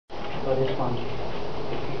respond.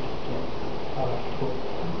 Cool.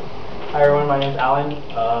 Hi everyone, my name is Alan.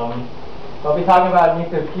 I'll be talking about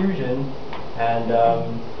nuclear fusion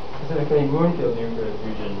and specifically moon-field nuclear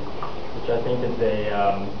fusion, which I think is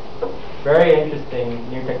a very interesting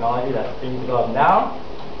new technology that's being developed now.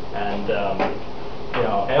 And you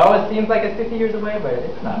know, it always seems like it's 50 years away, but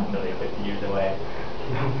it's not really 50 years away.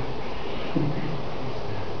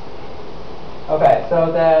 Okay,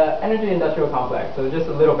 so the energy industrial complex. So just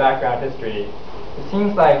a little background history. It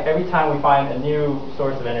seems like every time we find a new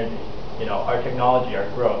source of energy, you know, our technology, our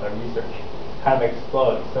growth, our research kind of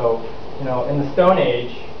explodes. So, you know, in the Stone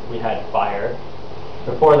Age, we had fire.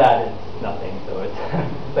 Before that, it's nothing. So it's,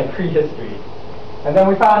 it's like prehistory. And then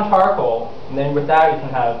we found charcoal, and then with that, you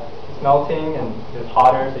can have smelting, and it's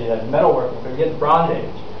hotter, so you have metalworking. So you get the Bronze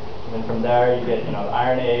Age, and then from there, you get, you know, the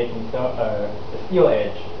Iron Age and the Steel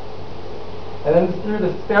Age. And then through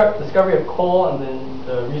the discovery of coal and then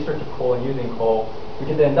the research of coal and using coal, we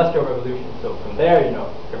get the Industrial Revolution. So from there, you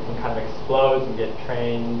know, everything kind of explodes. We get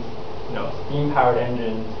trains, you know, steam-powered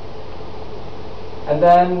engines. And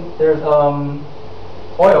then there's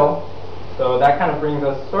oil. So that kind of brings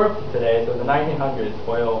us sort of to today. So in the 1900s,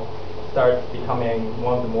 oil starts becoming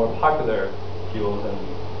one of the more popular fuels, and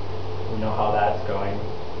we know how that's going.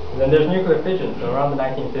 And then there's nuclear fission. So around the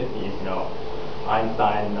 1950s, you know,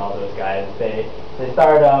 Einstein and all those guys, they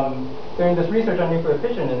started doing this research on nuclear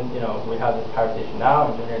fission, and you know, we have this power station now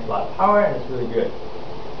and generates a lot of power, and it's really good.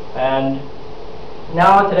 And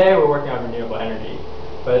now today we're working on renewable energy,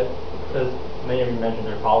 but as many of you mentioned,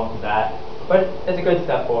 there are problems with that. But it's a good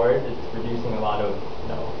step forward. It's reducing a lot of, you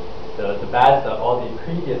know, the bad stuff all the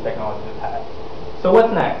previous technologies have had. So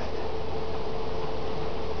what's next?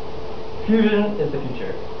 Fusion is the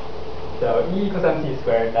future. So E equals mc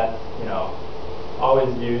squared. That's, you know,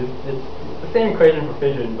 always used. It's the same equation for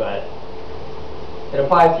fission, but it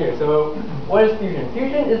applies here. So what is fusion?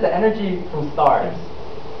 Fusion is the energy from stars.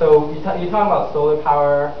 So you talk about solar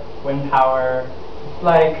power, wind power. It's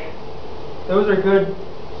like those are good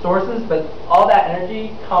sources, but all that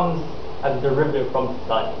energy comes as a derivative from the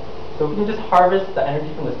sun. So if we can just harvest the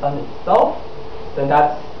energy from the sun itself, then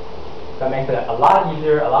that makes it a lot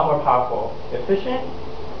easier, a lot more powerful, efficient,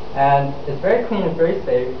 and it's very clean and very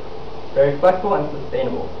safe, very flexible and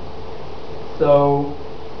sustainable. So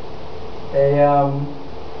a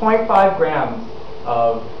 0.5 grams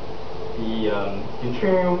of the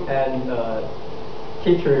deuterium and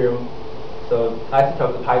tritium, so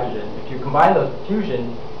isotopes of hydrogen, if you combine those with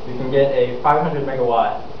fusion, you can get a 500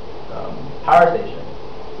 megawatt power station,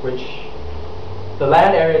 which the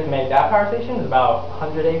land area to make that power station is about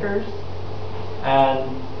 100 acres.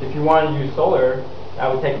 And if you want to use solar,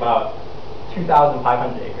 that would take about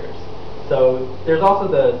 2,500 acres. So there's also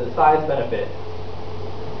the size benefit.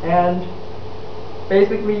 And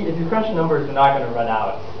basically, if you crunch the numbers, you're not going to run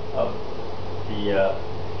out of the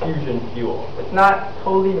fusion fuel. It's not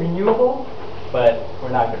totally renewable, but we're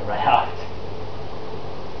not going to run out.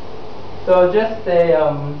 So just a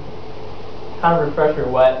kind of refresher,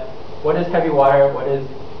 what is heavy water, what is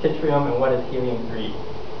tritium, and what is helium-3.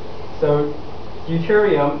 So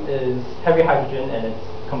deuterium is heavy hydrogen, and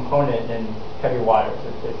its component in heavy water.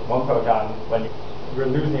 So it's one proton when you're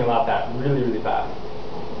losing a lot of that really, really fast.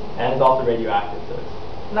 And it's also radioactive, so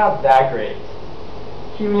it's not that great.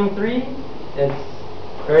 Helium-3,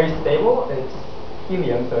 it's very stable. It's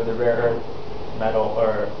helium, so it's a rare earth metal,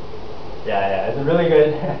 or it's a really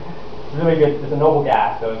good, it's really good. It's a noble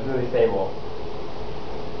gas, so it's really stable.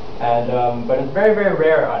 And but it's very, very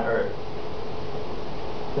rare on Earth.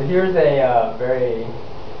 So here's a very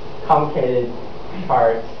complicated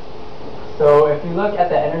chart. So if you look at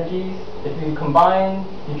the energies, if you combine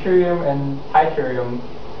deuterium and tritium,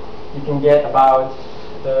 you can get about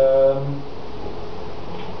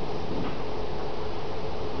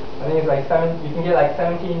I think it's like you can get like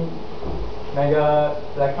 17 mega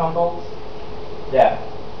electron volts. Yeah,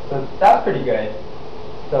 so that's pretty good.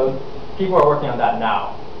 So people are working on that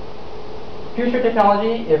now. Future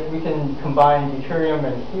technology, if we can combine deuterium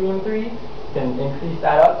and helium-3, can increase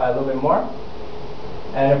that up by a little bit more.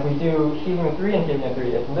 And if we do helium-3 and helium-3,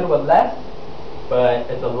 it's a little bit less, but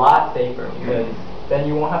it's a lot safer, because then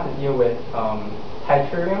you won't have to deal with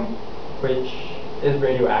tritium, which is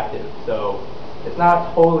radioactive. So it's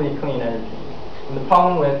not totally clean energy. And the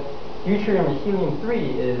problem with deuterium and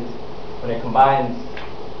helium-3 is when it combines,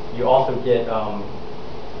 you also get an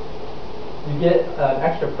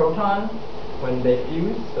extra proton when they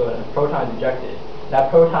fuse, so a proton is ejected.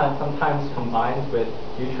 That proton sometimes combines with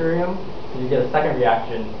deuterium, so you get a second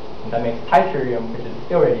reaction, and that makes tritium, which is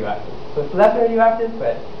still radioactive. So it's less radioactive,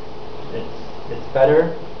 but it's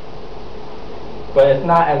better. but it's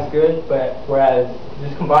not as good. But whereas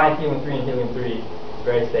just combine helium-3 and helium-3,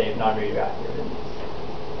 very safe, non-radioactive.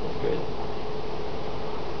 It's good.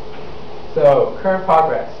 So current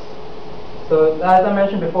progress. So as I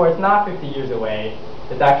mentioned before, it's not 50 years away.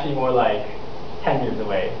 It's actually more like 10 years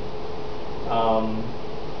away.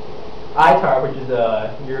 ITAR, which is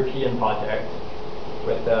a European project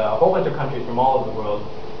with a whole bunch of countries from all over the world,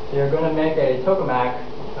 they're going to make a tokamak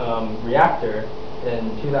reactor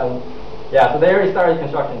in 2000. Yeah, so they already started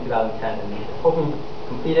construction in 2010 and hoping to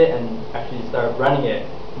complete it and actually start running it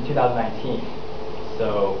in 2019.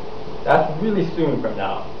 So that's really soon from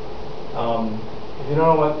now. If you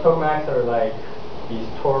don't know what tokamaks are, like these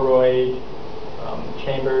toroid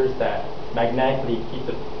chambers that magnetically keep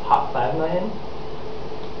the hot plasma in.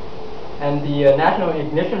 And the National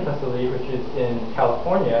Ignition Facility, which is in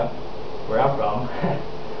California, where I'm from,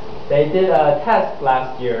 they did a test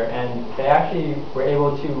last year, and they actually were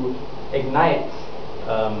able to ignite,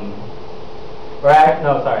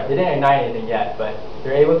 they didn't ignite anything yet, but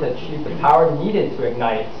they're able to achieve the power needed to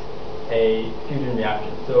ignite a fusion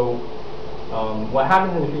reaction. So what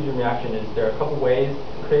happens in the fusion reaction is there are a couple ways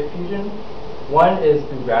to create fusion. One is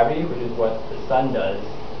through gravity, which is what the sun does.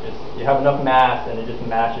 You have enough mass and it just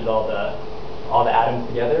mashes all the atoms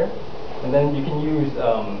together. And then you can use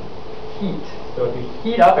heat. So if you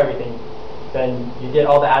heat up everything, then you get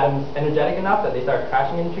all the atoms energetic enough that they start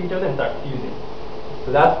crashing into each other and start fusing.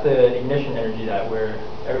 So that's the ignition energy that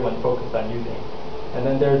everyone's focused on using. And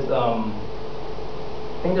then there's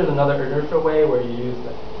I think there's another inertial way where you use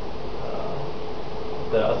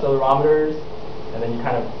the accelerometers and then you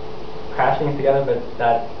kind of crash things together, but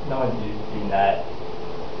no one's doing that.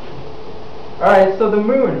 Alright, so the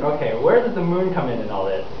moon. Okay, where does the moon come in all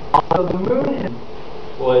this? So the moon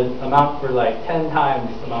would amount for like 10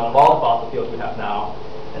 times the amount of all the fossil fuels we have now,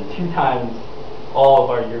 and 2 times all of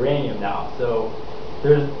our uranium now. So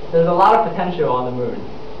there's a lot of potential on the moon.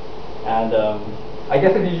 And I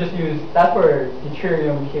guess if you just use, that's for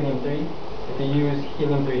deuterium, helium-3. If you use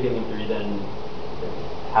helium-3, then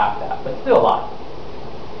it's half that, but still a lot.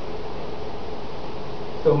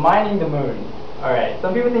 So mining the moon. Alright,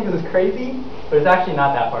 some people think this is crazy, but it's actually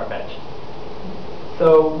not that far-fetched.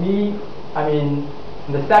 So in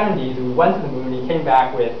the 70s, we went to the moon and came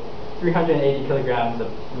back with 380 kilograms of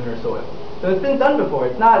lunar soil. So it's been done before.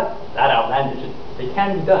 It's not that outlandish. It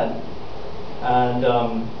can be done. And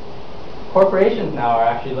corporations now are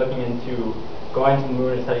actually looking into going to the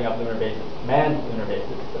moon and setting up lunar bases, manned lunar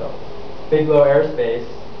bases. So Bigelow Aerospace,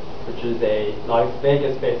 which is a Las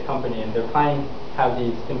Vegas-based company, and they're planning to have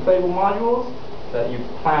these inflatable modules that you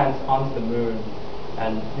plant onto the moon,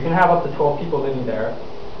 and you can have up to 12 people living there.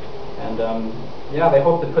 And yeah, they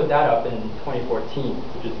hope to put that up in 2014,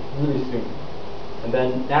 which is really soon. And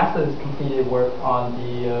then NASA has completed work on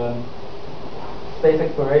the space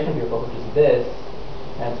exploration vehicle, which is this,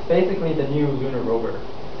 and it's basically the new lunar rover.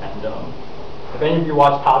 And if any of you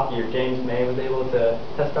watch Top Gear, James May was able to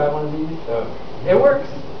test drive one of these, so it works.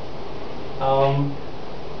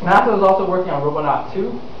 NASA is also working on Robonaut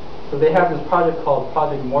 2. So they have this project called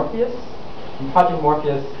Project Morpheus. And Project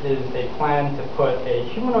Morpheus is a plan to put a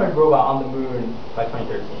humanoid robot on the moon by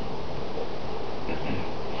 2013.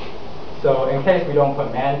 So in case we don't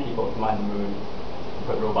put manned people to mine the moon, we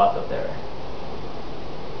put robots up there.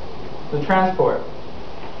 So transport.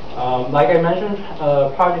 Like I mentioned,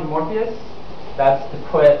 Project Morpheus, that's to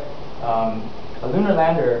put a lunar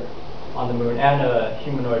lander on the moon and a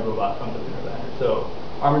humanoid robot from the lunar lander. So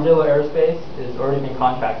Armadillo Aerospace is already been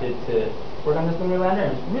contracted to work on this lunar lander,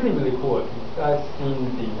 and it's really, really cool. If you guys seen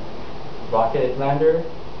the rocket lander,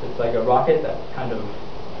 it's like a rocket that kind of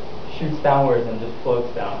shoots downwards and just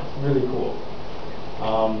floats down. It's really cool.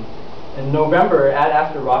 In November at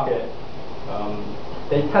Astro Rocket,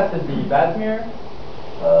 they tested the Vazmir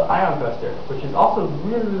ion thruster, which is also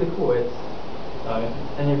really, really cool. It's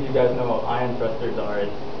if any of you guys know what ion thrusters are,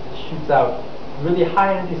 it shoots out really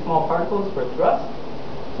high energy small particles for thrust.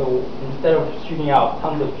 So instead of shooting out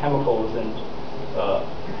tons of chemicals and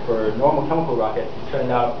for normal chemical rockets, you turn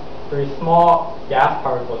out very small gas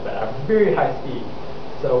particles that have very high speed.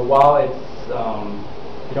 So while it's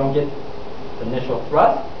you don't get the initial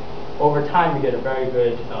thrust, over time you get a very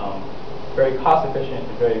good, very cost efficient,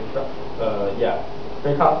 very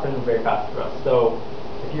cost efficient, very fast thrust. So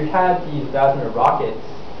if you had these Vazmir rockets,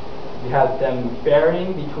 you had them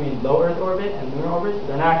varying between low Earth orbit and lunar orbit.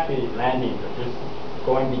 They're not actually landing; they're just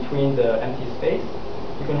going between the empty space.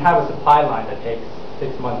 You can have a supply line that takes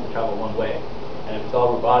 6 months to travel one way, and if it's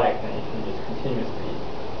all robotic, then you can just continuously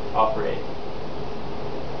operate.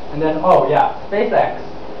 And then, oh yeah, SpaceX.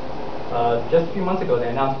 Just a few months ago, they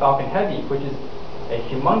announced Falcon Heavy, which is a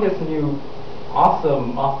humongous new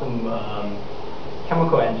awesome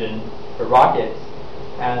chemical engine for rockets,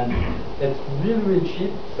 and it's really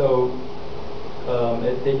cheap. So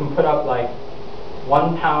they can put up like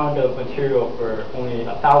 1 pound of material for only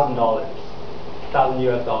 $1,000, $1,000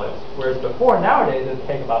 US. Whereas before, nowadays, it would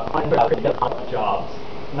take about $100 jobs.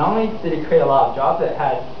 Not only did it create a lot of jobs, it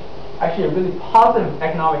had actually a really positive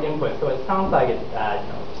economic input. So it sounds like it's bad,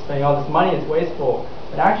 spending all this money is wasteful.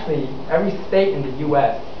 But actually, every state in the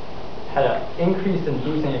US had an increase in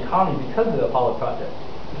boosting the economy because of the Apollo project.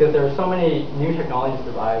 Because there were so many new technologies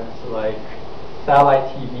derived, so like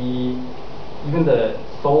satellite TV, even the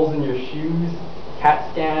soles in your shoes,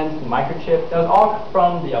 CAT scans, microchip, that was all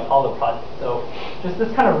from the Apollo project. So just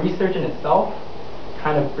this kind of research in itself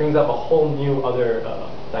kind of brings up a whole new other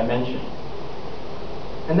dimension.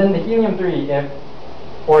 And then the helium-3, if,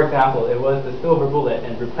 for example, it was the silver bullet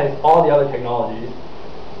and replaced all the other technologies,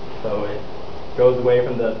 so it goes away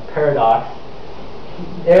from the paradox,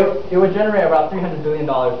 it would generate about $300 billion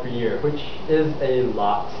per year, which is a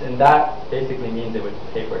lot, and that basically means it would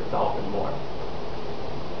pay for itself and more.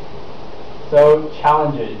 So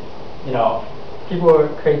challenges, people are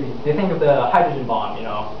crazy. They think of the hydrogen bomb,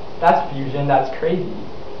 that's fusion, that's crazy,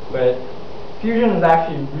 but fusion is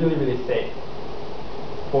actually really safe.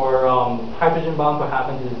 For hydrogen bombs, what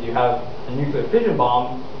happens is you have a nuclear fission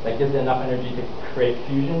bomb that gives it enough energy to create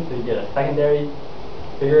fusion, so you get a secondary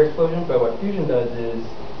bigger explosion. But what fusion does is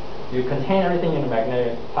you contain everything in a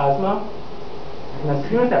magnetic plasma, and as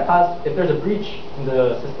soon as that if there's a breach in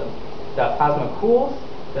the system, that plasma cools,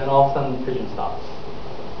 then all of a sudden fission stops.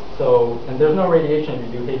 So, and there's no radiation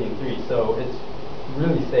if you do helium-3, so it's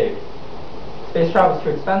really safe. Space travel is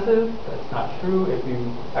too expensive. That's not true. If you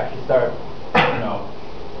actually start,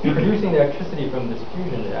 producing the electricity from this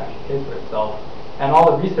fusion, it actually pays for itself, and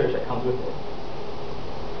all the research that comes with it.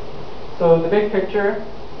 So the big picture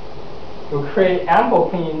will create ample,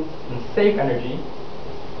 clean, and safe energy,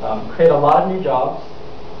 create a lot of new jobs,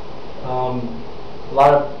 a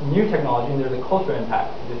lot of new technology, and there's a cultural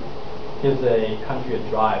impact. It gives a country a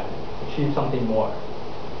drive to achieve something more.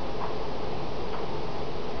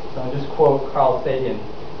 So I'll just quote Carl Sagan.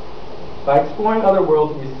 By exploring other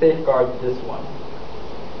worlds, we safeguard this one.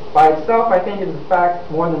 By itself, I think it in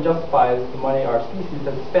fact more than justifies the money our species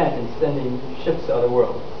has spent in sending ships to other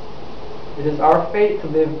worlds. It is our fate to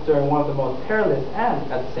live during one of the most perilous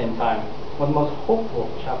and, at the same time, one of the most hopeful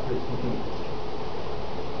chapters in human history.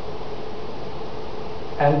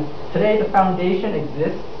 And today, the foundation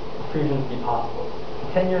exists for fusion to be possible.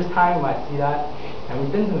 In 10 years' time, we might see that, and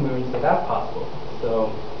we've been to the moon, so that's possible.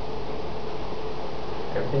 So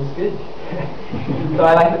everything's good. So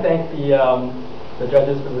I'd like to thank the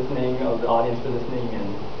judges for listening, the audience for listening,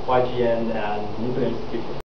 and YGN and Nuclear Institute.